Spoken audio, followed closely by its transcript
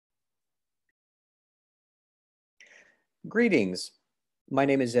Greetings. My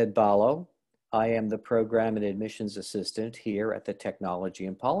name is Ed Ballo. I am the Program and Admissions Assistant here at the Technology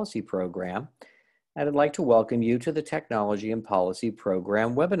and Policy Program, and I'd like to welcome you to the Technology and Policy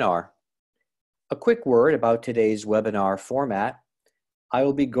Program webinar. A quick word about today's webinar format. I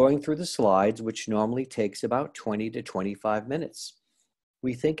will be going through the slides, which normally takes about 20 to 25 minutes.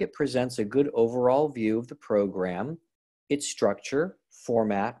 We think it presents a good overall view of the program, its structure,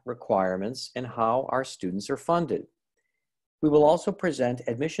 format, requirements, and how our students are funded. We will also present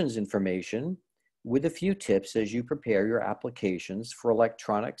admissions information with a few tips as you prepare your applications for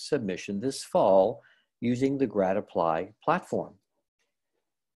electronic submission this fall using the GradApply platform.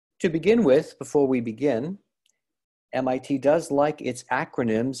 To begin with, before we begin, MIT does like its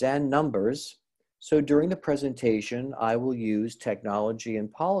acronyms and numbers, so during the presentation, I will use Technology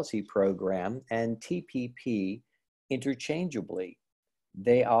and Policy Program and TPP interchangeably.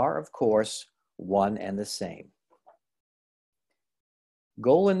 They are, of course, one and the same.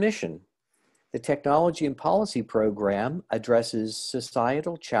 Goal and mission. The Technology and Policy Program addresses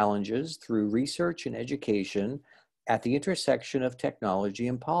societal challenges through research and education at the intersection of technology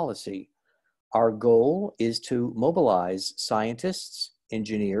and policy. Our goal is to mobilize scientists,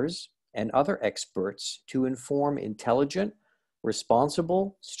 engineers, and other experts to inform intelligent,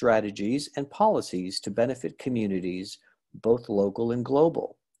 responsible strategies and policies to benefit communities, both local and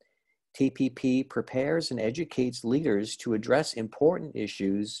global. TPP prepares and educates leaders to address important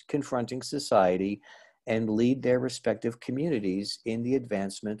issues confronting society and lead their respective communities in the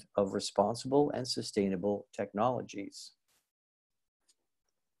advancement of responsible and sustainable technologies.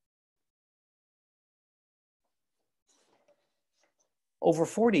 Over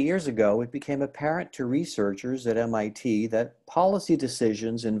 40 years ago, it became apparent to researchers at MIT that policy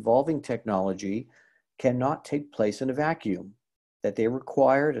decisions involving technology cannot take place in a vacuum, that they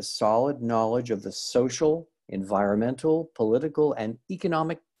required a solid knowledge of the social, environmental, political, and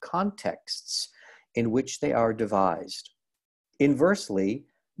economic contexts in which they are devised. Inversely,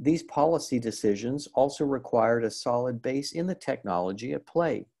 these policy decisions also required a solid base in the technology at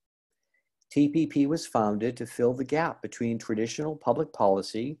play. TPP was founded to fill the gap between traditional public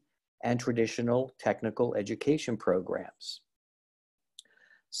policy and traditional technical education programs.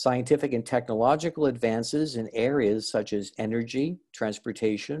 Scientific and technological advances in areas such as energy,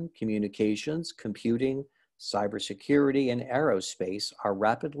 transportation, communications, computing, cybersecurity, and aerospace are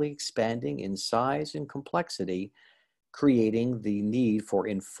rapidly expanding in size and complexity, creating the need for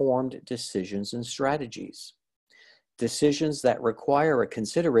informed decisions and strategies. Decisions that require a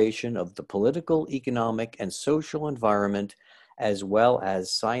consideration of the political, economic, and social environment, as well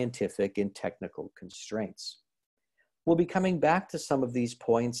as scientific and technical constraints. We'll be coming back to some of these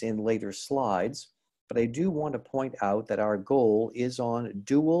points in later slides, but I do want to point out that our goal is on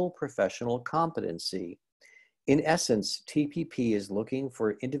dual professional competency. In essence, TPP is looking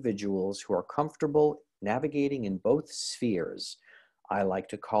for individuals who are comfortable navigating in both spheres. I like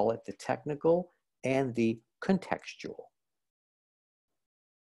to call it the technical and the contextual.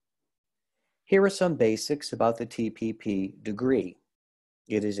 Here are some basics about the TPP degree.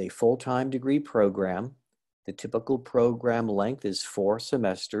 It is a full-time degree program. The typical program length is 4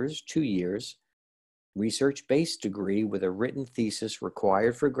 semesters, 2 years, research-based degree with a written thesis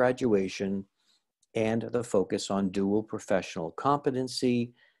required for graduation, and the focus on dual professional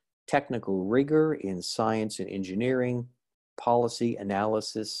competency, technical rigor in science and engineering, policy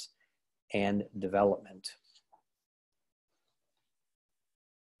analysis, and development.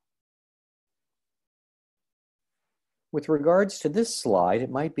 With regards to this slide, it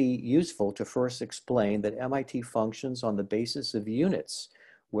might be useful to first explain that MIT functions on the basis of units,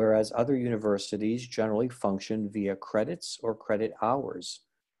 whereas other universities generally function via credits or credit hours.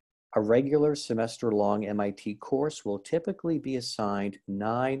 A regular semester-long MIT course will typically be assigned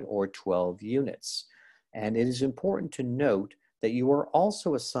 9 or 12 units, and it is important to note that you are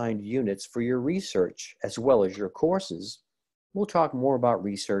also assigned units for your research as well as your courses. We'll talk more about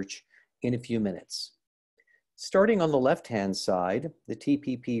research in a few minutes. Starting on the left-hand side, the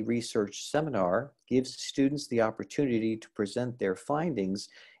TPP Research Seminar gives students the opportunity to present their findings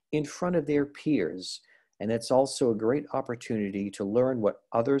in front of their peers, and it's also a great opportunity to learn what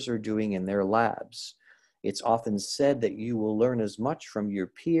others are doing in their labs. It's often said that you will learn as much from your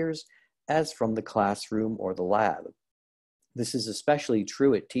peers as from the classroom or the lab. This is especially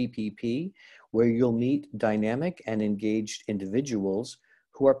true at TPP, where you'll meet dynamic and engaged individuals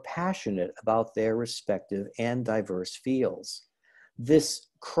who are passionate about their respective and diverse fields. This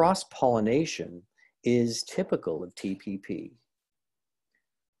cross-pollination is typical of TPP.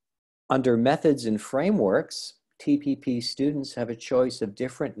 Under methods and frameworks, TPP students have a choice of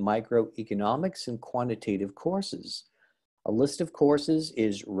different microeconomics and quantitative courses. A list of courses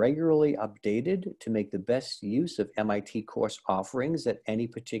is regularly updated to make the best use of MIT course offerings at any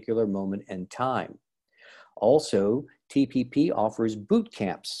particular moment in time. Also, TPP offers boot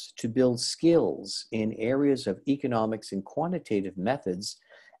camps to build skills in areas of economics and quantitative methods,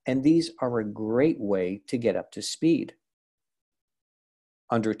 and these are a great way to get up to speed.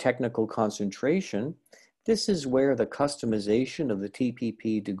 Under technical concentration, this is where the customization of the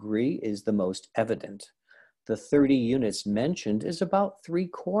TPP degree is the most evident. The 30 units mentioned is about 3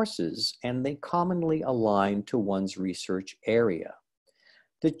 courses, and they commonly align to one's research area.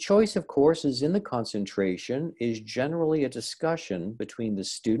 The choice of courses in the concentration is generally a discussion between the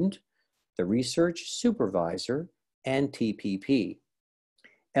student, the research supervisor, and TPP.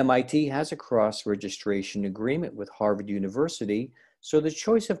 MIT has a cross-registration agreement with Harvard University, so the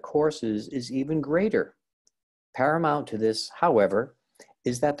choice of courses is even greater. Paramount to this, however,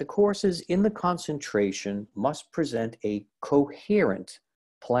 is that the courses in the concentration must present a coherent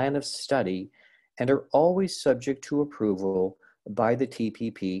plan of study and are always subject to approval by the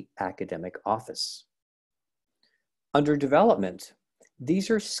TPP Academic Office. Under development,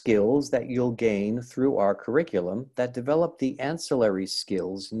 these are skills that you'll gain through our curriculum that develop the ancillary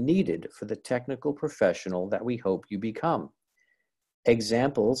skills needed for the technical professional that we hope you become.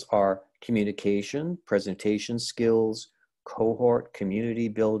 Examples are communication, presentation skills, cohort community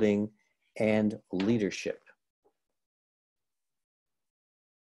building, and leadership.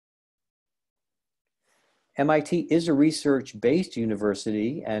 MIT is a research-based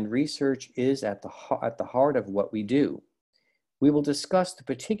university, and research is at the heart of what we do. We will discuss the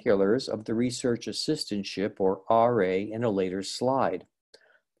particulars of the research assistantship, or RA, in a later slide.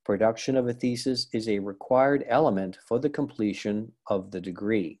 Production of a thesis is a required element for the completion of the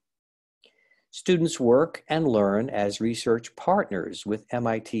degree. Students work and learn as research partners with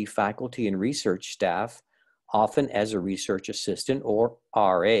MIT faculty and research staff, often as a research assistant or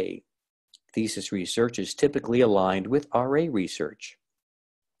RA. Thesis research is typically aligned with RA research.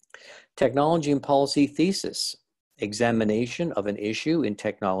 Technology and policy thesis, examination of an issue in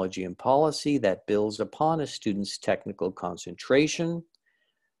technology and policy that builds upon a student's technical concentration,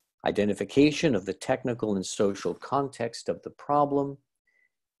 identification of the technical and social context of the problem,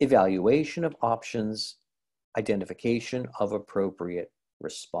 evaluation of options, identification of appropriate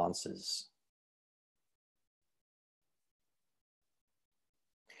responses.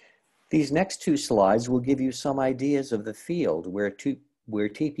 These next 2 slides will give you some ideas of the field where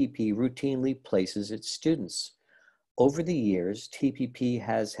TPP routinely places its students. Over the years, TPP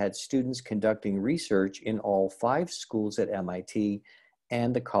has had students conducting research in all 5 schools at MIT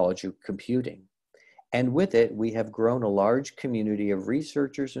and the College of Computing. And with it, we have grown a large community of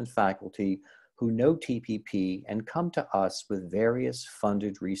researchers and faculty who know TPP and come to us with various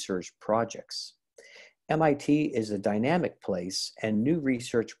funded research projects. MIT is a dynamic place, and new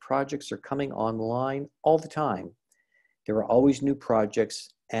research projects are coming online all the time. There are always new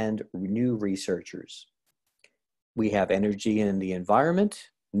projects and new researchers. We have energy in the environment,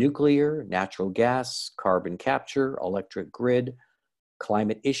 nuclear, natural gas, carbon capture, electric grid,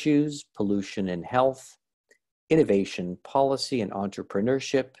 climate issues, pollution and health, innovation, policy and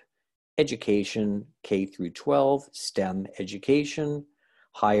entrepreneurship, education, K through 12, STEM education,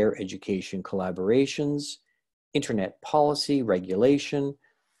 higher education collaborations, internet policy, regulation,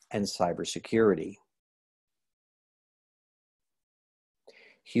 and cybersecurity.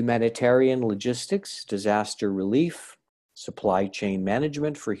 Humanitarian logistics, disaster relief, supply chain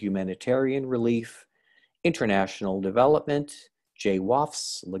management for humanitarian relief, international development,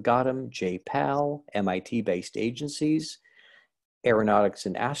 JWAFs, Legatum, JPAL, MIT-based agencies, aeronautics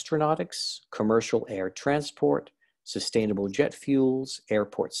and astronautics, commercial air transport, sustainable jet fuels,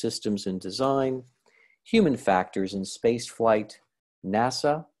 airport systems and design, human factors in spaceflight,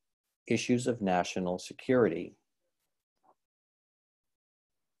 NASA, issues of national security.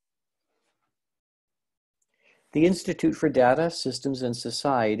 The Institute for Data, Systems and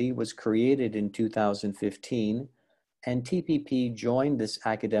Society was created in 2015, and TPP joined this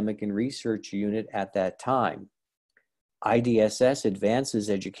academic and research unit at that time. IDSS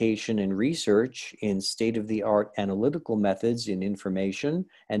advances education and research in state-of-the-art analytical methods in information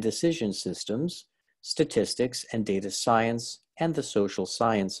and decision systems, statistics and data science, and the social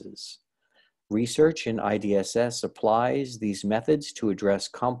sciences. Research in IDSS applies these methods to address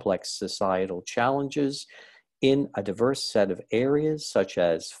complex societal challenges in a diverse set of areas such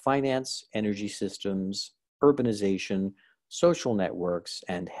as finance, energy systems, urbanization, social networks,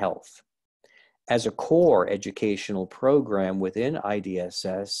 and health. As a core educational program within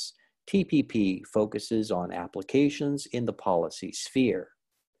IDSS, TPP focuses on applications in the policy sphere.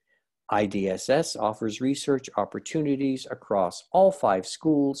 IDSS offers research opportunities across all 5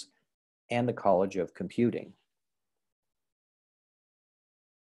 schools and the College of Computing.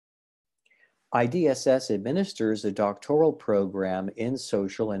 IDSS administers a doctoral program in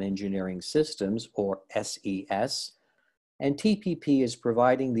Social and Engineering Systems, or SES, and TPP is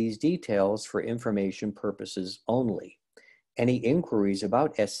providing these details for information purposes only. Any inquiries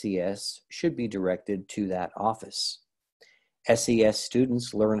about SES should be directed to that office. SES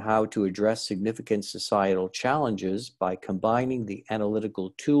students learn how to address significant societal challenges by combining the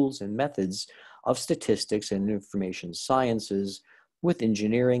analytical tools and methods of statistics and information sciences with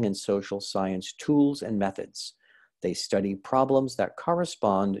engineering and social science tools and methods. They study problems that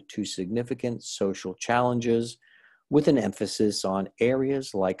correspond to significant social challenges with an emphasis on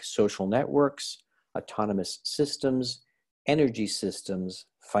areas like social networks, autonomous systems, energy systems,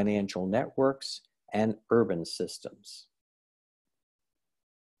 financial networks, and urban systems.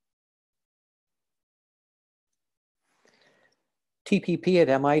 TPP at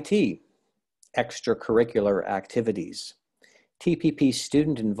MIT, extracurricular activities. TPP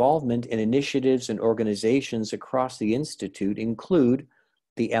student involvement in initiatives and organizations across the Institute include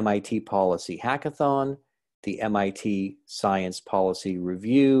the MIT Policy Hackathon, the MIT Science Policy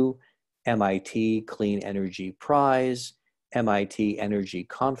Review, MIT Clean Energy Prize, MIT Energy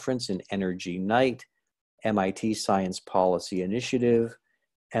Conference and Energy Night, MIT Science Policy Initiative,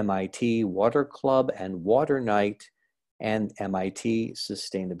 MIT Water Club and Water Night, and MIT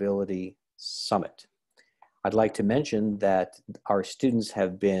Sustainability Summit. I'd like to mention that our students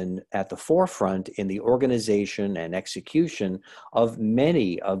have been at the forefront in the organization and execution of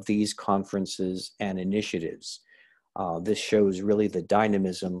many of these conferences and initiatives. This shows really the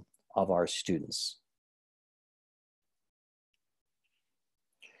dynamism of our students.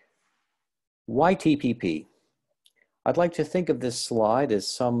 Why TPP? I'd like to think of this slide as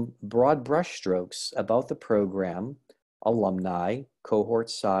some broad brushstrokes about the program, alumni, cohort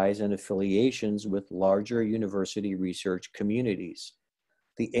size, and affiliations with larger university research communities.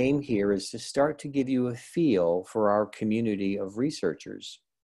 The aim here is to start to give you a feel for our community of researchers.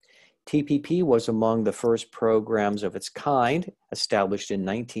 TPP was among the first programs of its kind, established in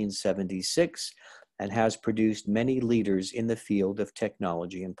 1976, and has produced many leaders in the field of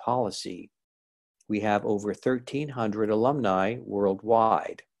technology and policy. We have over 1,300 alumni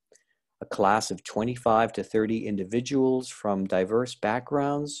worldwide. A class of 25 to 30 individuals from diverse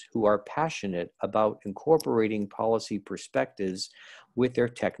backgrounds who are passionate about incorporating policy perspectives with their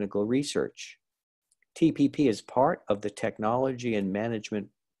technical research. TPP is part of the Technology and Management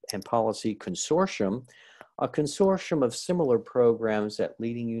and Policy Consortium, a consortium of similar programs at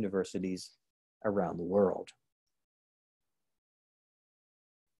leading universities around the world.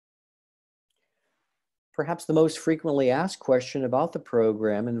 Perhaps the most frequently asked question about the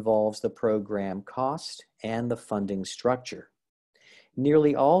program involves the program cost and the funding structure.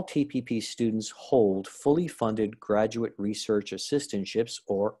 Nearly all TPP students hold fully funded graduate research assistantships,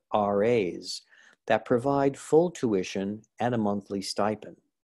 or RAs, that provide full tuition and a monthly stipend.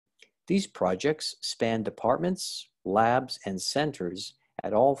 These projects span departments, labs, and centers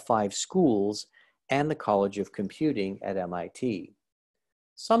at all 5 schools and the College of Computing at MIT.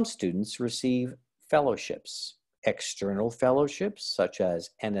 Some students receive fellowships, external fellowships such as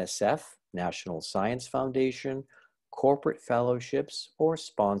NSF, National Science Foundation, corporate fellowships, or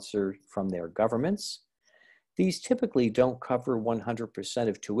sponsored from their governments. These typically don't cover 100%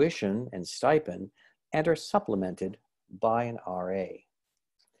 of tuition and stipend and are supplemented by an RA.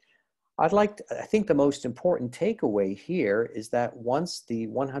 I think the most important takeaway here is that once the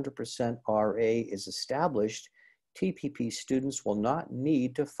 100% RA is established, TPP students will not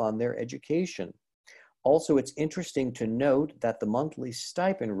need to fund their education. Also, it's interesting to note that the monthly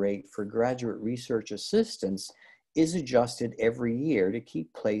stipend rate for graduate research assistants is adjusted every year to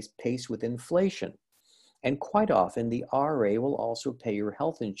keep pace with inflation. And quite often, the RA will also pay your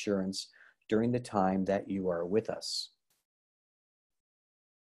health insurance during the time that you are with us.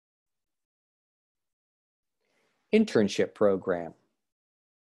 Internship program.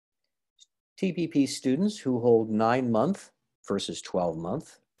 TPP students who hold 9-month versus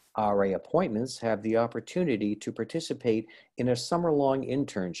 12-month RA appointments have the opportunity to participate in a summer-long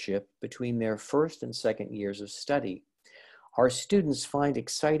internship between their first and second years of study. Our students find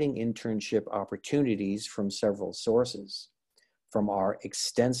exciting internship opportunities from several sources: from our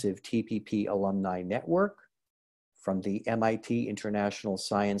extensive TPP alumni network, from the MIT International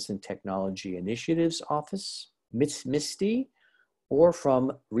Science and Technology Initiatives Office, MISTI, or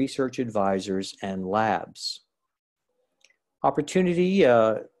from research advisors and labs. Opportunity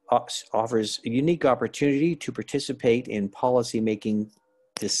offers a unique opportunity to participate in policymaking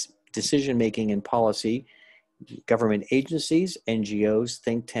decision-making and policy, government agencies, NGOs,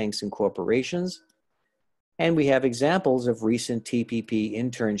 think tanks, and corporations. And we have examples of recent TPP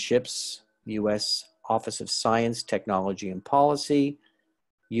internships: U.S. Office of Science, Technology, and Policy,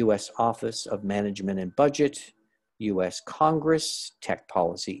 U.S. Office of Management and Budget, U.S. Congress, Tech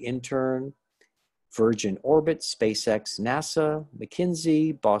Policy Intern, Virgin Orbit, SpaceX, NASA,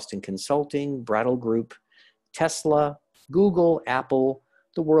 McKinsey, Boston Consulting, Brattle Group, Tesla, Google, Apple,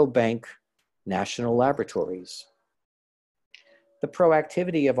 the World Bank, National Laboratories. The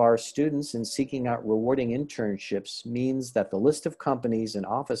proactivity of our students in seeking out rewarding internships means that the list of companies and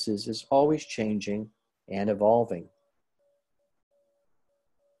offices is always changing and evolving.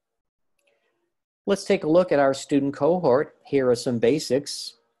 Let's take a look at our student cohort. Here are some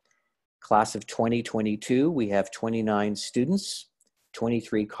basics. Class of 2022, we have 29 students,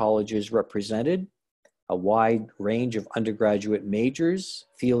 23 colleges represented, a wide range of undergraduate majors.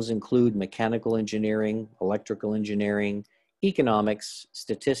 Fields include mechanical engineering, electrical engineering, economics,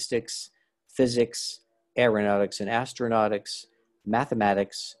 statistics, physics, aeronautics and astronautics,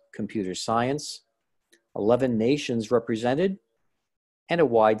 mathematics, computer science. 11 nations represented, and a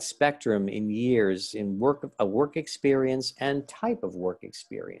wide spectrum in years in work experience and type of work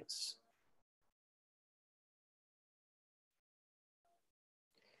experience.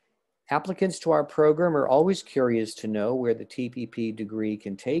 Applicants to our program are always curious to know where the TPP degree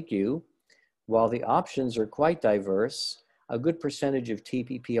can take you. While the options are quite diverse, a good percentage of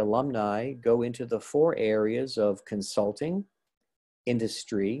TPP alumni go into the 4 areas of consulting,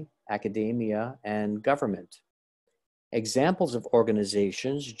 industry, academia, and government. Examples of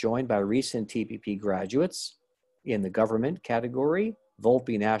organizations joined by recent TPP graduates: in the government category,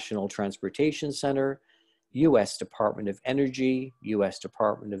 Volpe National Transportation Center, U.S. Department of Energy, U.S.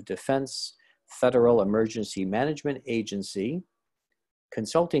 Department of Defense, Federal Emergency Management Agency.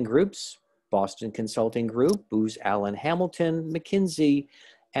 Consulting groups, Boston Consulting Group, Booz Allen Hamilton, McKinsey,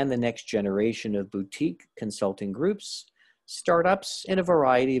 and the next generation of boutique consulting groups. Startups in a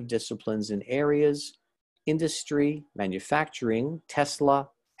variety of disciplines and areas: industry, manufacturing, Tesla,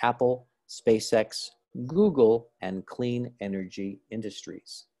 Apple, SpaceX, Google, and clean energy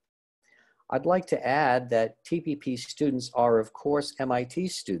industries. I'd like to add that TPP students are, of course, MIT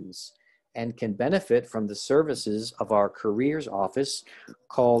students and can benefit from the services of our careers office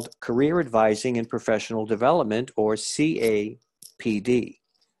called Career Advising and Professional Development, or CAPD.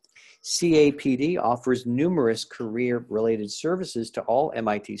 CAPD offers numerous career-related services to all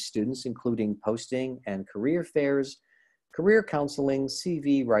MIT students, including posting and career fairs, career counseling,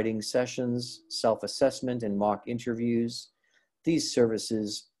 CV writing sessions, self-assessment, and mock interviews. These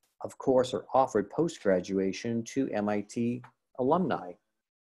services, of course, are offered post-graduation to MIT alumni.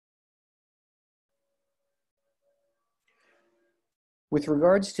 With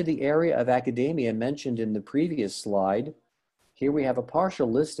regards to the area of academia mentioned in the previous slide, here we have a partial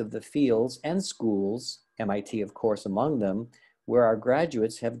list of the fields and schools, MIT of course among them, where our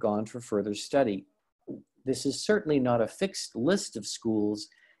graduates have gone for further study. This is certainly not a fixed list of schools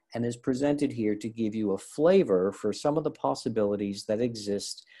and is presented here to give you a flavor for some of the possibilities that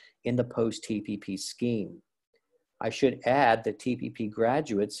exist in the post-TPP scheme. I should add that TPP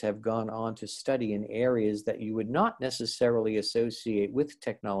graduates have gone on to study in areas that you would not necessarily associate with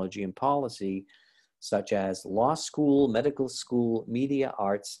technology and policy, such as law school, medical school, media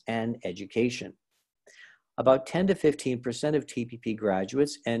arts, and education. About 10 to 15% of TPP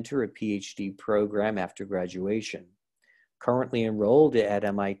graduates enter a PhD program after graduation. Currently enrolled at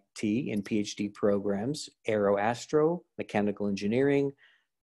MIT in PhD programs: Aeroastro, Mechanical Engineering,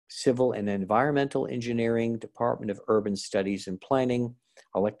 Civil and Environmental Engineering, Department of Urban Studies and Planning,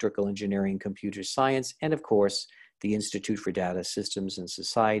 Electrical Engineering, Computer Science, and of course, the Institute for Data Systems and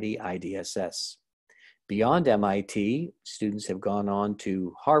Society, IDSS. Beyond MIT, students have gone on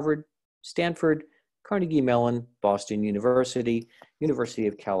to Harvard, Stanford, Carnegie Mellon, Boston University, University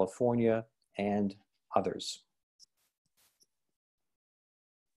of California, and others.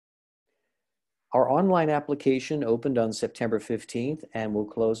 Our online application opened on September 15th and will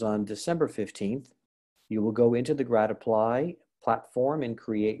close on December 15th. You will go into the GradApply platform and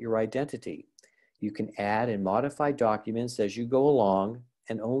create your identity. You can add and modify documents as you go along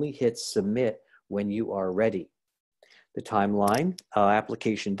and only hit submit when you are ready. The timeline,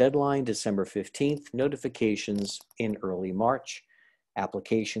 application deadline, December 15th, notifications in early March,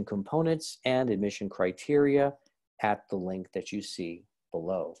 application components and admission criteria at the link that you see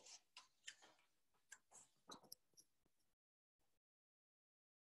below.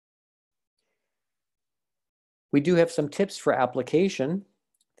 We do have some tips for application.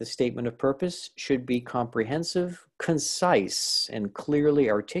 The statement of purpose should be comprehensive, concise, and clearly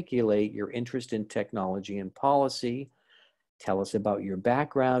articulate your interest in technology and policy. Tell us about your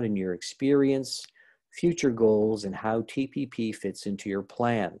background and your experience, future goals, and how TPP fits into your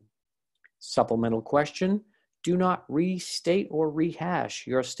plan. Supplemental question: do not restate or rehash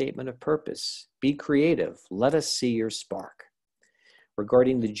your statement of purpose. Be creative. Let us see your spark.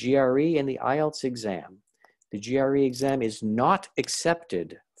 Regarding the GRE and the IELTS exam, the GRE exam is not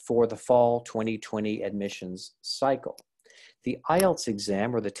accepted for the fall 2020 admissions cycle. The IELTS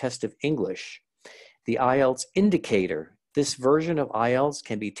exam, or the test of English, the IELTS indicator, this version of IELTS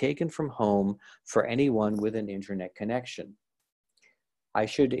can be taken from home for anyone with an internet connection. I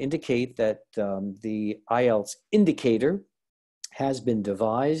should indicate that the IELTS indicator has been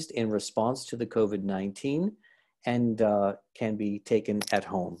devised in response to the COVID-19 and can be taken at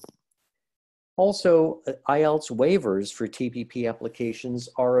home. Also, IELTS waivers for TPP applications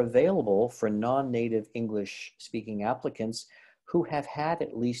are available for non-native English-speaking applicants who have had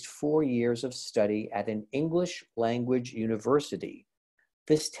at least 4 years of study at an English language university.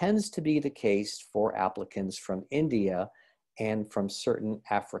 This tends to be the case for applicants from India and from certain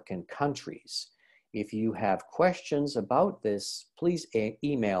African countries. If you have questions about this, please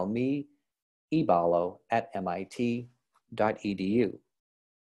email me, ibalo@mit.edu.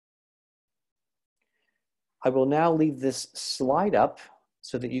 I will now leave this slide up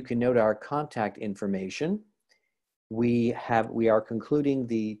so that you can note our contact information. We are concluding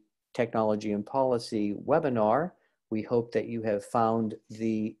the Technology and Policy webinar. We hope that you have found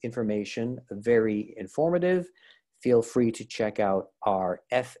the information very informative. Feel free to check out our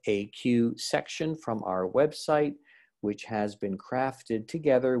FAQ section from our website, which has been crafted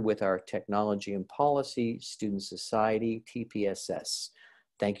together with our Technology and Policy Student Society, TPSS.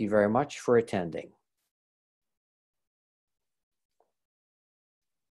 Thank you very much for attending.